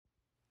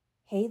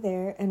Hey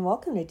there, and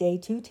welcome to day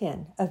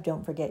 210 of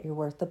Don't Forget Your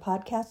Worth, the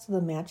podcast of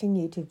the matching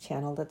YouTube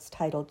channel that's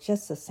titled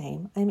just the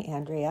same. I'm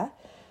Andrea,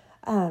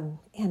 and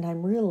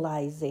I'm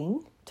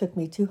realizing, took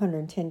me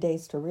 210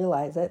 days to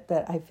realize it,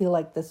 that I feel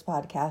like this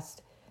podcast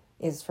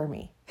is for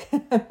me.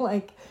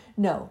 The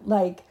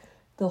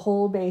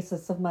whole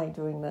basis of my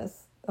doing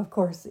this, of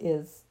course,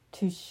 is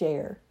to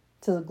share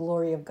to the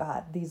glory of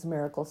God these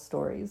miracle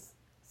stories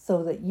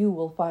so that you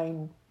will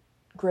find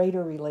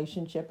greater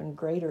relationship and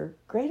greater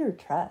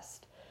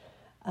trust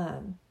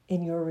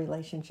in your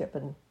relationship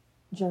and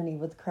journey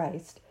with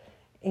Christ,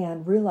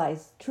 and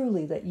realize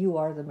truly that you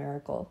are the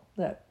miracle,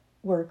 that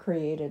we're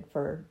created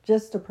for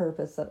just a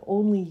purpose that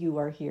only you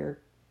are here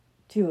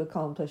to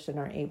accomplish and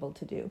are able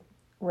to do,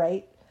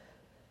 right?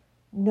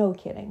 No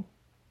kidding.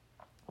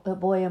 But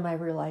boy, am I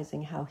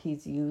realizing how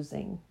he's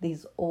using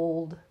these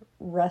old,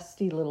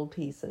 rusty little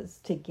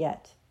pieces to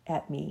get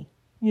at me.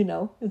 You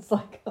know, it's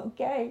like,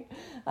 okay,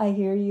 I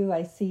hear you,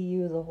 I see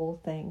you, the whole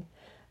thing.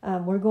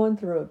 We're going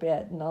through a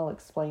bit, and I'll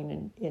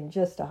explain in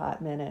just a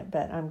hot minute,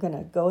 but I'm going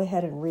to go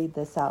ahead and read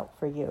this out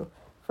for you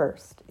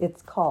first.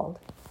 It's called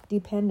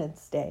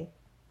Dependence Day,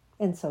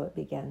 and so it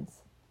begins.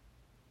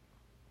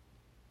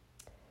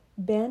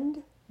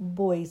 Bend,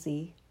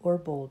 Boise, or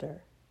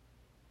Boulder.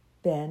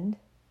 Bend,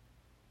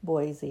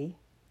 Boise,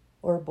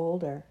 or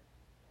Boulder.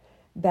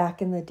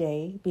 Back in the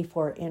day,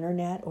 before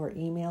internet or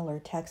email or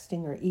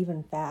texting or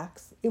even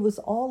fax, it was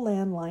all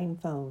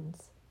landline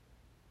phones.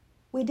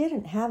 We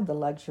didn't have the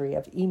luxury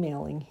of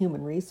emailing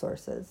human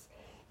resources.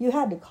 You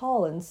had to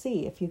call and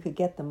see if you could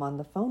get them on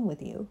the phone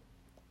with you.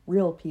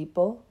 Real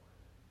people,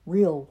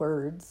 real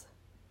words,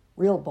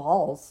 real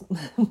balls.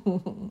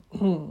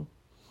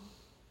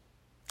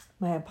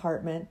 My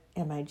apartment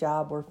and my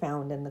job were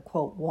found in the,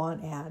 quote,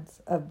 want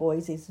ads of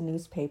Boise's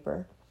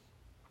newspaper,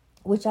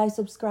 which I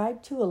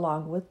subscribed to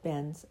along with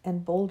Ben's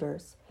and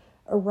Boulder's,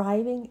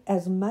 arriving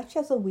as much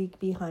as a week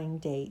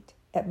behind date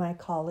at my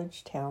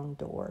college town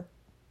door.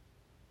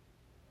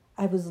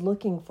 I was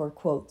looking for,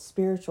 quote,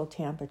 spiritual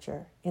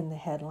temperature in the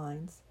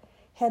headlines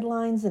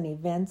and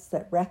events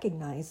that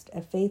recognized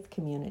a faith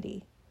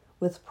community.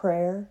 With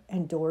prayer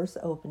and doors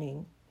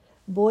opening,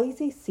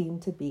 Boise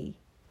seemed to be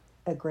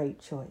a great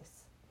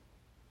choice.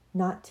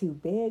 Not too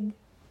big,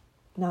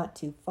 not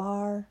too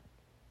far,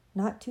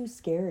 not too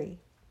scary.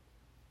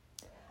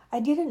 I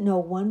didn't know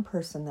one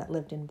person that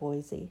lived in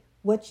Boise.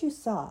 What you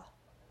saw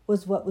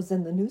was what was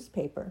in the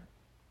newspaper.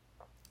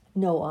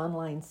 No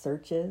online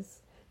searches,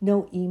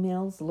 no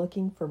emails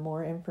looking for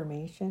more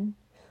information.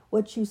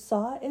 What you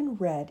saw and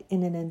read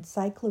in an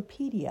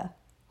encyclopedia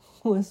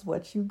was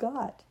what you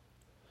got.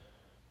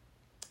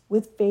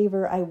 With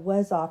favor, I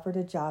was offered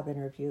a job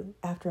interview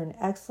after an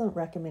excellent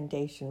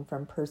recommendation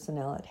from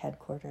personnel at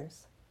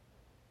headquarters.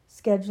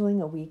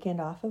 Scheduling a weekend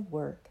off of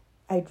work,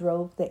 I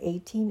drove the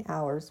 18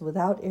 hours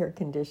without air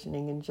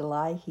conditioning in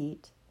July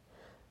heat,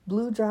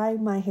 blew-dried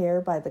my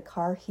hair by the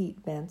car heat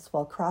vents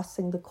while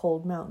crossing the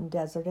cold mountain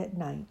desert at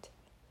night,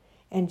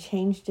 and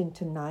changed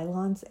into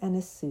nylons and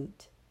a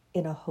suit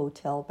in a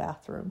hotel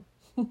bathroom.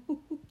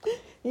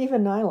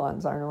 Even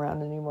nylons aren't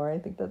around anymore. I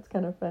think that's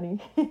kind of funny.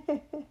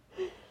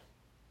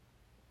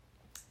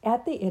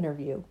 At the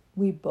interview,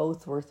 we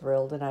both were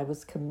thrilled, and I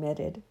was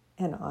committed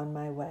and on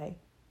my way.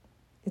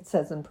 It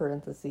says in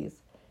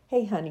parentheses,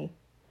 "Hey, honey,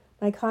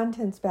 my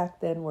contents back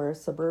then were a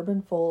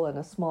Suburban full and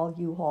a small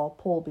U-Haul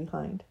pull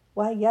behind.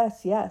 Why,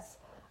 yes,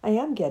 I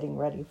am getting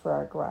ready for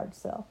our garage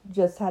sale.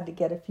 Just had to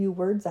get a few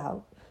words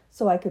out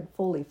so I could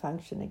fully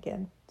function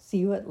again. See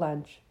you at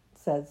lunch,"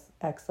 says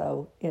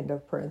XO, end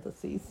of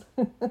parentheses.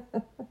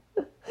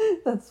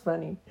 That's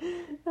funny.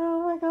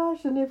 Oh my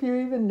gosh, and if you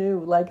even knew,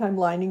 like I'm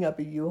lining up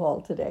a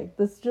U-Haul today.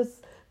 This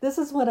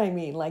is what I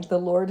mean, like the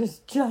Lord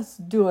is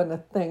just doing a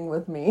thing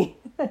with me.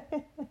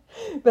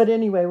 But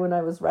anyway, when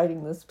I was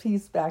writing this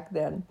piece back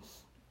then,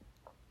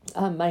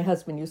 my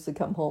husband used to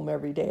come home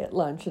every day at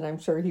lunch, and I'm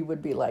sure he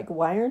would be like,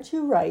 why are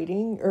you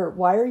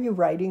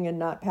writing and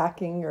not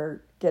packing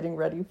or getting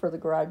ready for the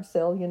garage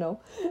sale, you know?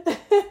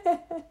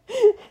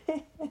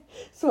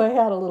 So I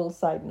had a little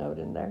side note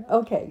in there.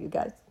 Okay, you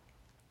guys,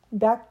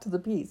 back to the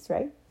piece,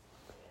 right?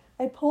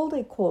 I pulled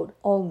a, quote,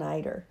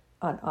 all-nighter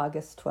on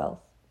August 12th.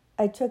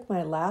 I took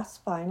my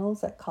last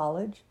finals at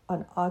college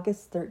on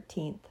August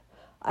 13th.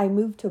 I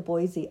moved to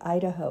Boise,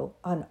 Idaho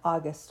on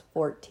August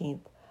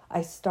 14th.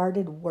 I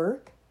started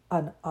work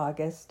on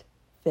August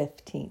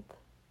 15th.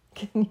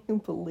 Can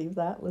you believe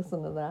that?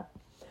 Listen to that.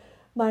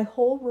 My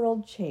whole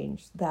world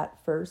changed that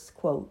first,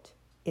 quote,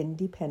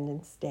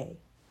 Independence Day.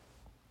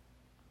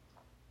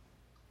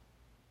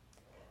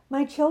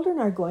 My children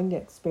are going to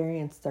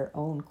experience their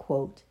own,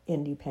 quote,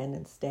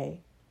 Independence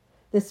Day.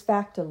 This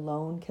fact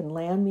alone can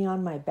land me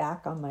on my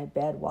back on my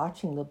bed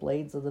watching the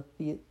blades of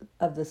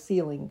the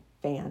ceiling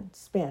fan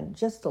spin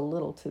just a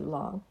little too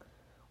long.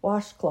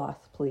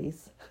 Washcloth,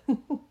 please.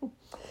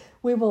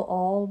 We will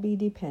all be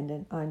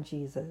dependent on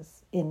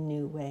Jesus in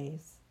new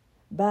ways.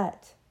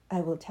 But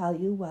I will tell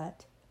you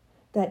what,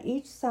 that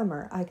each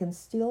summer I can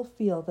still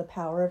feel the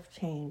power of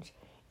change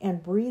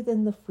and breathe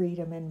in the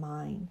freedom in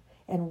mine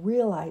and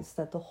realized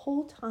that the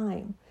whole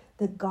time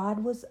that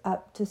God was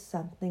up to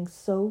something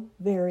so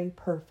very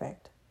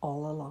perfect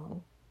all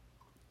along.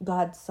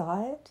 God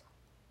saw it,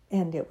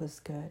 and it was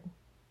good.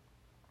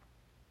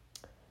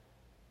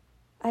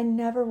 I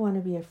never want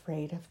to be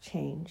afraid of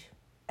change,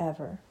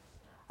 ever.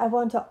 I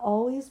want to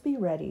always be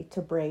ready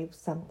to brave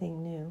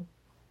something new.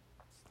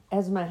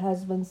 As my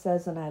husband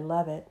says, and I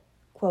love it,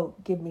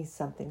 quote, give me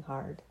something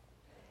hard.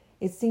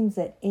 It seems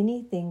that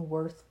anything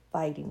worth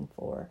fighting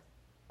for.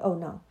 Oh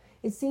no,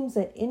 it seems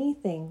that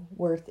anything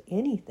worth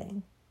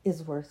anything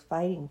is worth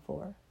fighting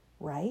for,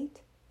 right?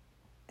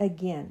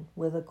 Again,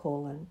 with a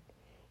colon.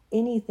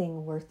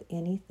 Anything worth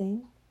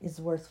anything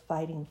is worth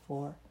fighting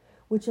for,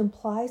 which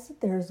implies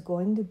that there is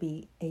going to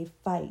be a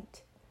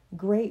fight,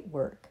 great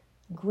work,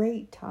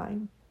 great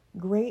time,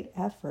 great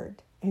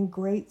effort, and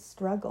great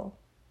struggle.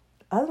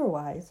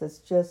 Otherwise, it's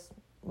just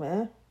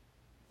meh.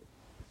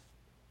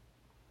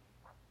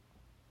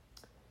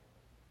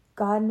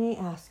 God may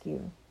ask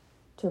you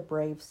to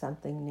brave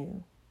something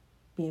new.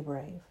 Be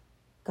brave.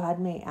 God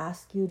may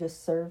ask you to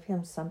serve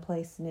him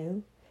someplace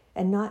new,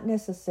 and not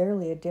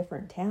necessarily a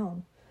different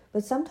town,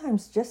 but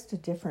sometimes just a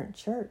different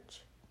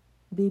church.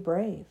 Be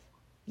brave.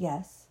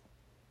 Yes,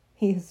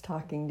 he is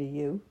talking to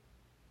you.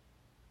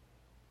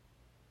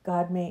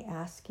 God may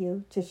ask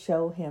you to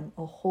show him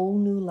a whole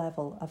new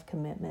level of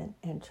commitment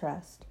and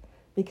trust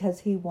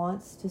because he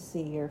wants to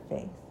see your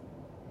faith.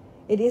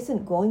 It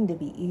isn't going to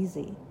be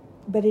easy,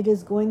 but it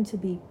is going to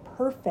be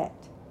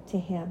perfect to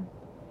him,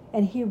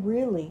 and he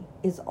really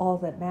is all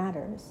that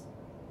matters.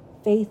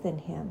 Faith in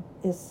him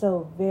is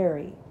so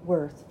very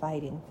worth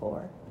fighting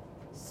for.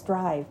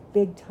 Strive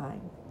big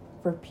time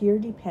for pure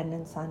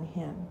dependence on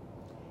him.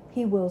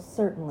 He will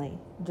certainly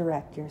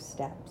direct your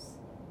steps.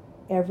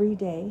 Every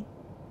day,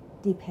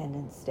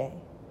 Dependence Day.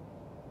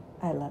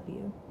 I love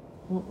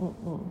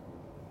you.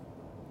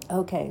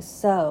 Okay,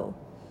 so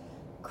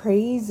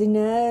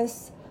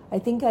craziness. I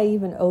think I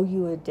even owe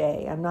you a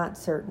day. I'm not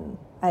certain.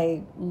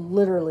 I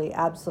literally,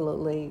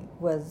 absolutely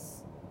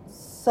was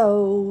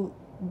so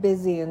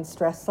busy and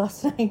stressed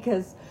last night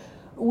because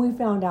we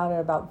found out at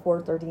about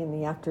 4:30 in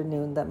the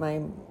afternoon that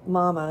my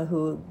mama,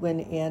 who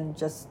went in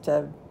just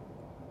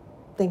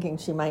thinking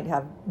she might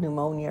have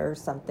pneumonia or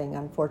something,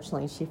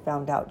 unfortunately she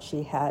found out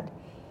she had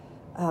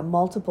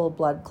multiple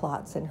blood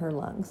clots in her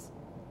lungs.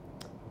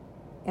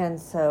 And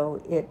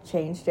so it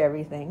changed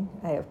everything.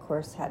 I, of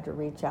course, had to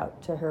reach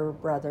out to her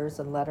brothers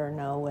and let her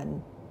know,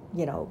 and,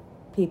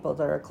 people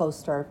that are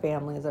close to our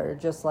family that are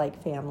just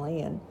like family,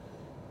 and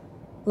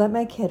let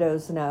my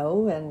kiddos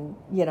know. And,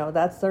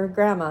 that's their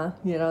grandma,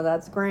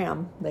 that's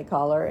Gram, they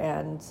call her.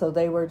 And so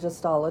they were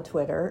just all a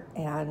Twitter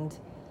and,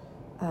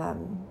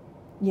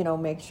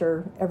 make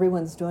sure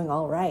everyone's doing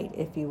all right,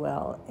 if you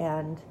will.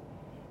 And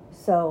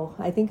so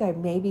I think I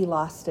maybe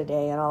lost a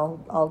day, and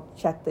I'll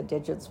check the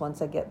digits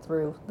once I get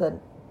through the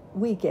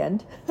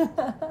weekend.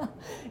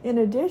 In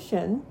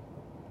addition,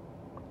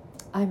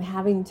 I'm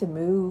having to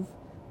move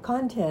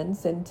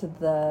contents into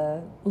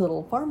the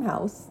little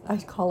farmhouse. I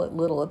call it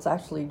little. It's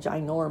actually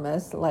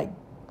ginormous,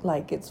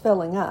 like it's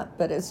filling up,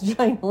 but it's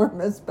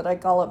ginormous, but I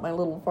call it my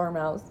little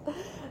farmhouse.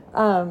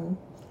 I'm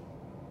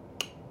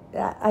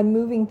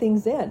moving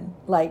things in,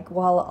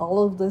 while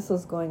all of this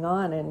is going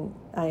on, and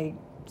I'm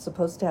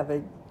supposed to have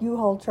a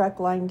U-Haul truck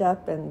lined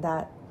up, and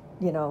that,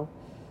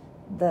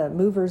 the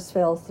movers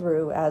fell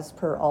through as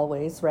per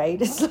always,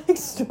 right? It's like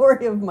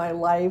story of my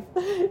life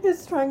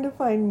is trying to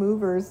find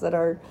movers that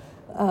are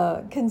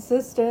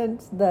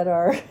consistent, that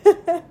are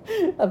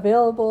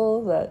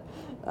available, that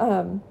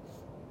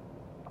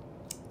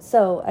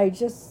so I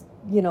just,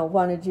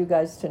 wanted you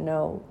guys to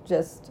know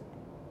just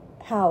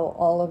how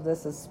all of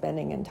this is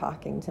spinning and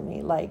talking to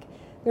me.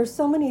 There's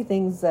so many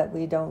things that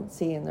we don't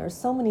see, and there's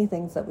so many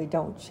things that we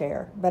don't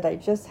share, but I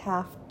just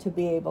have to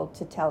be able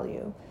to tell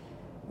you,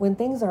 when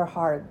things are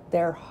hard,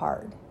 they're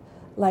hard.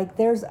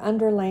 There's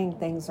underlying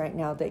things right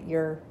now that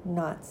you're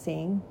not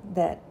seeing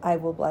that I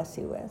will bless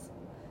you with.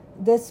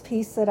 This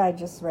piece that I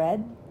just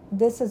read,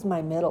 this is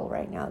my middle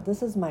right now.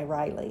 This is my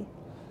Riley.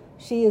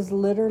 She is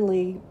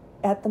literally,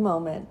 at the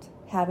moment,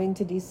 having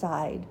to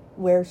decide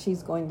where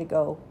she's going to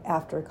go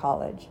after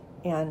college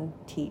and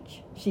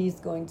teach. She's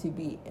going to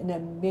be an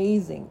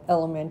amazing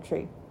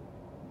elementary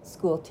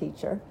school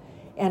teacher.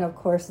 And of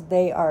course,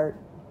 they are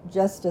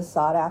just as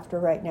sought after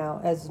right now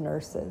as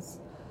nurses.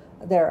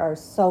 There are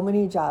so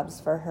many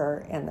jobs for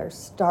her, and they're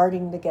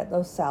starting to get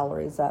those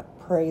salaries up.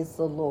 Praise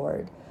the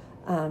Lord.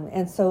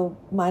 And so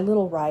my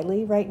little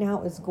Riley right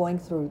now is going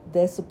through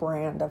this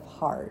brand of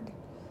hard.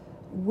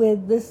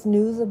 With this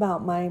news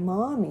about my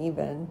mom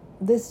even,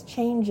 this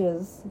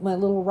changes my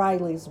little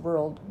Riley's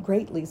world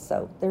greatly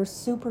so. They're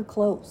super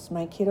close.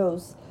 My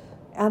kiddos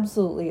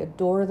absolutely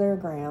adore their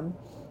Gram,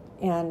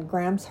 and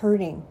Gram's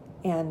hurting,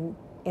 and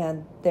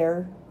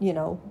they're,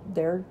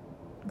 they're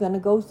going to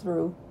go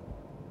through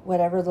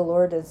whatever the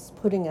Lord is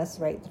putting us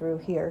right through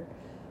here,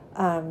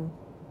 right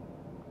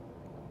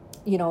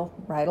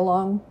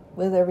along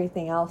with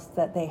everything else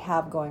that they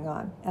have going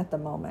on at the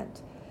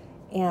moment.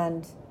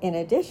 And in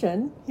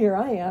addition, here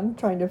I am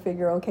trying to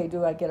figure, okay,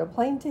 do I get a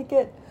plane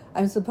ticket?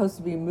 I'm supposed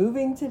to be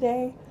moving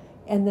today.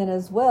 And then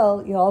as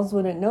well, you all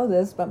wouldn't know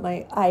this, but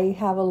I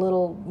have a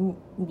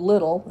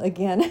little,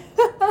 again,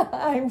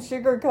 I'm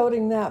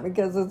sugarcoating that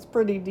because it's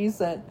pretty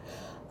decent.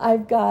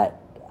 I've got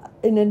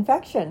an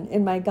infection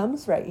in my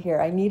gums right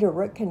here. I need a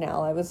root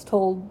canal. I was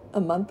told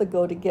a month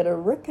ago to get a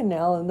root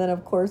canal. And then,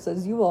 of course,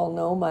 as you all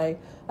know, my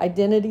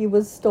identity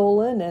was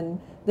stolen.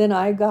 And then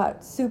I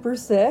got super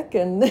sick.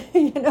 And,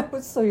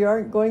 so you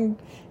aren't going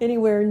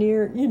anywhere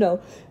near,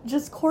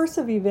 just course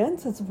of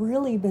events. It's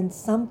really been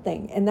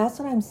something. And that's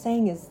what I'm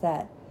saying is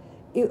that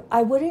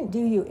I wouldn't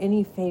do you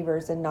any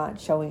favors in not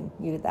showing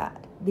you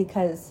that.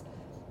 Because,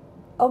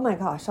 oh my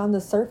gosh, on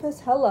the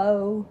surface,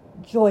 hello,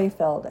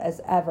 joy-filled as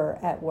ever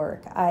at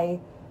work.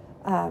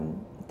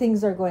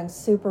 Things are going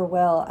super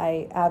well.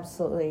 I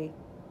absolutely,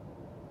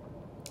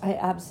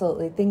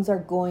 things are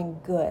going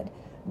good.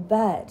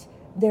 But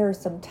there are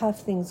some tough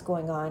things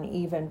going on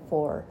even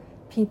for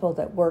people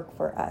that work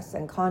for us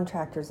and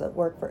contractors that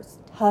work for us.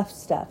 Tough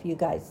stuff, you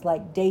guys,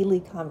 like daily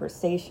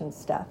conversation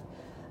stuff.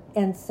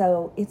 And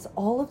so it's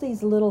all of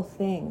these little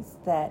things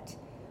that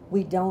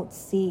we don't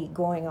see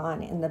going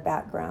on in the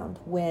background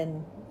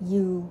when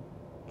you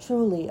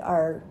truly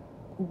are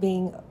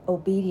being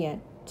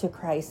obedient to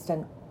Christ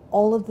and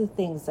all of the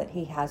things that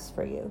he has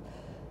for you.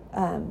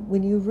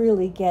 When you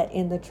really get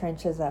in the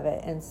trenches of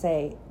it and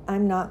say,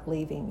 I'm not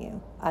leaving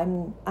you.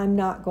 I'm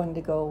not going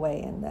to go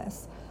away in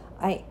this.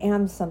 I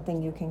am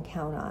something you can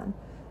count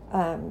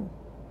on.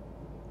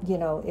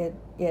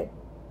 It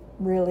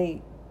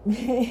really,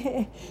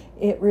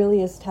 it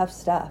really is tough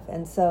stuff.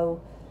 And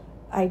so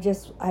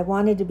I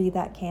wanted to be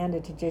that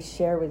candid to just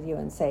share with you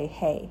and say,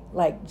 hey,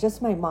 like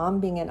just my mom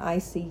being in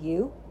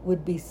ICU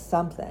would be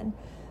something,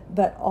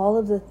 but all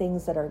of the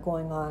things that are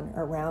going on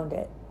around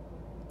it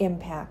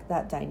impact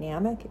that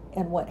dynamic,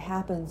 and what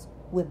happens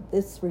with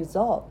this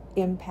result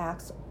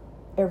impacts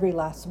every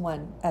last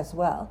one as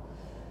well.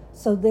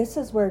 So this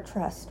is where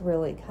trust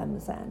really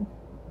comes in.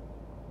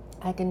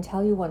 I can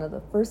tell you one of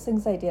the first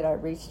things I did, I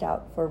reached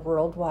out for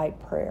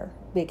worldwide prayer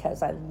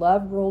because I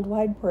love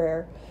worldwide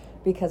prayer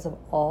because of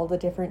all the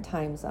different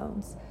time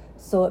zones.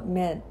 So it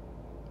meant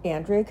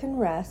Andrea can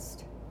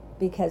rest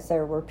because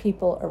there were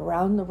people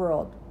around the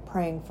world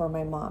praying for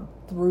my mom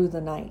through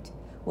the night.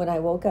 When I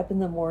woke up in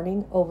the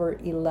morning, over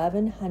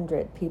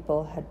 1,100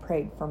 people had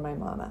prayed for my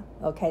mama.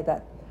 Okay,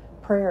 that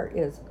prayer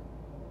is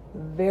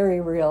very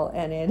real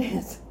and it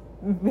is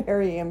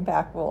very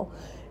impactful.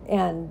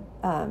 And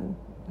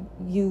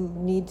you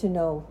need to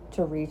know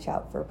to reach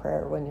out for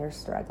prayer when you're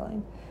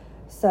struggling.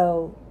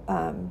 So,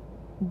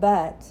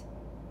 but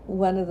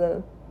one of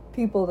the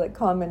people that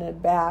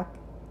commented back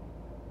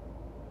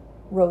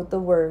wrote the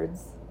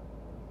words,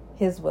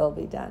 "His will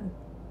be done."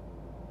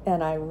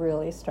 And I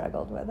really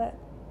struggled with it.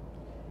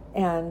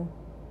 And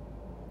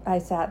I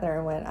sat there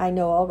and went, I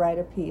know I'll write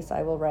a piece.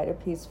 I will write a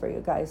piece for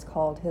you guys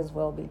called "His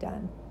Will Be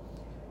Done."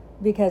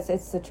 Because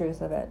it's the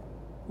truth of it.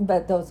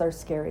 But those are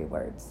scary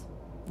words.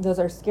 Those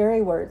are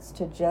scary words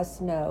to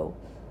just know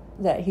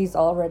that he's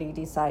already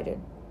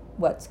decided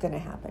what's going to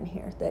happen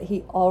here. That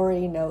he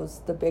already knows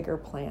the bigger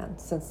plan.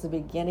 Since the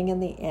beginning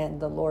and the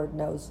end, the Lord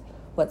knows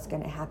what's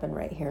going to happen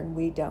right here. And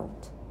we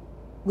don't.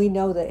 We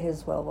know that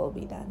his will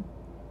be done.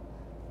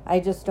 I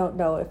just don't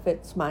know if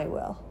it's my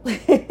will.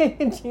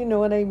 Do you know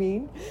what I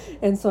mean?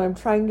 And so I'm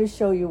trying to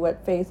show you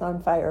what faith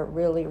on fire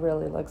really,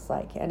 really looks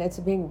like. And it's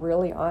being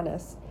really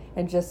honest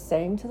and just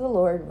saying to the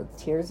Lord with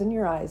tears in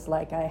your eyes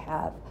like I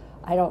have,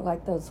 I don't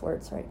like those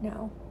words right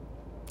now.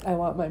 I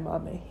want my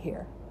mama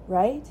here,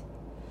 right?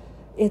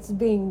 It's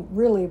being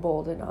really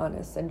bold and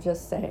honest and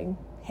just saying,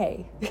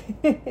 hey,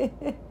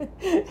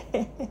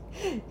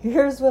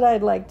 here's what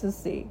I'd like to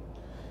see.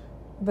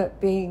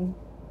 But being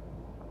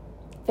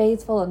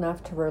faithful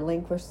enough to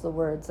relinquish the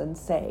words and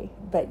say,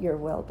 but your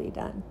will be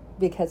done.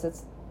 Because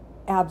it's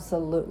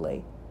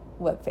absolutely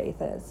what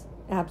faith is.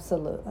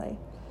 Absolutely.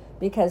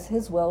 Because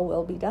his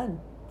will be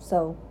done.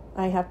 So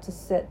I have to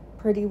sit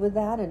pretty with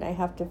that, and I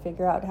have to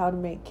figure out how to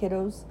make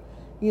kiddos,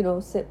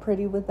 sit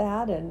pretty with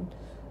that. And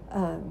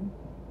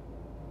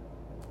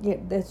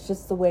it's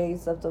just the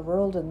ways of the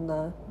world and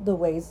the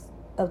ways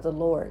of the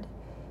Lord.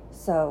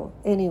 So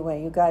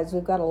anyway, you guys,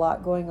 we've got a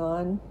lot going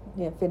on.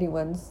 If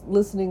anyone's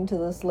listening to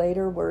this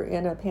later, we're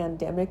in a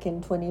pandemic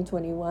in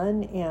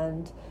 2021,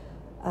 and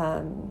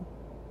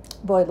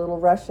little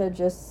Russia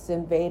just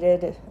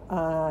invaded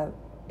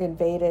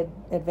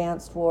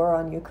advanced war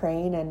on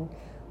Ukraine, and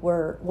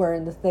we're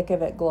in the thick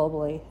of it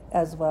globally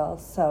as well.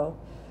 So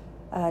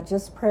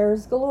just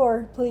prayers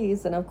galore,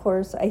 please. And of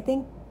course, I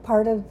think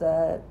part of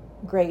the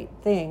great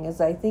thing is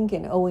I think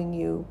I owe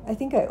you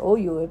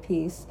a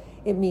piece.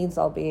 It means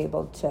I'll be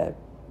able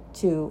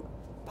to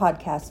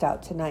podcast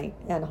out tonight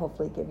and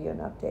hopefully give you an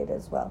update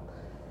as well.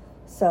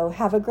 So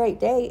have a great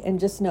day, and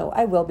just know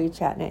I will be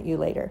chatting at you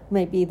later.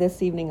 Maybe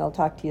this evening. I'll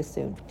talk to you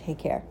soon. Take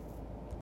care.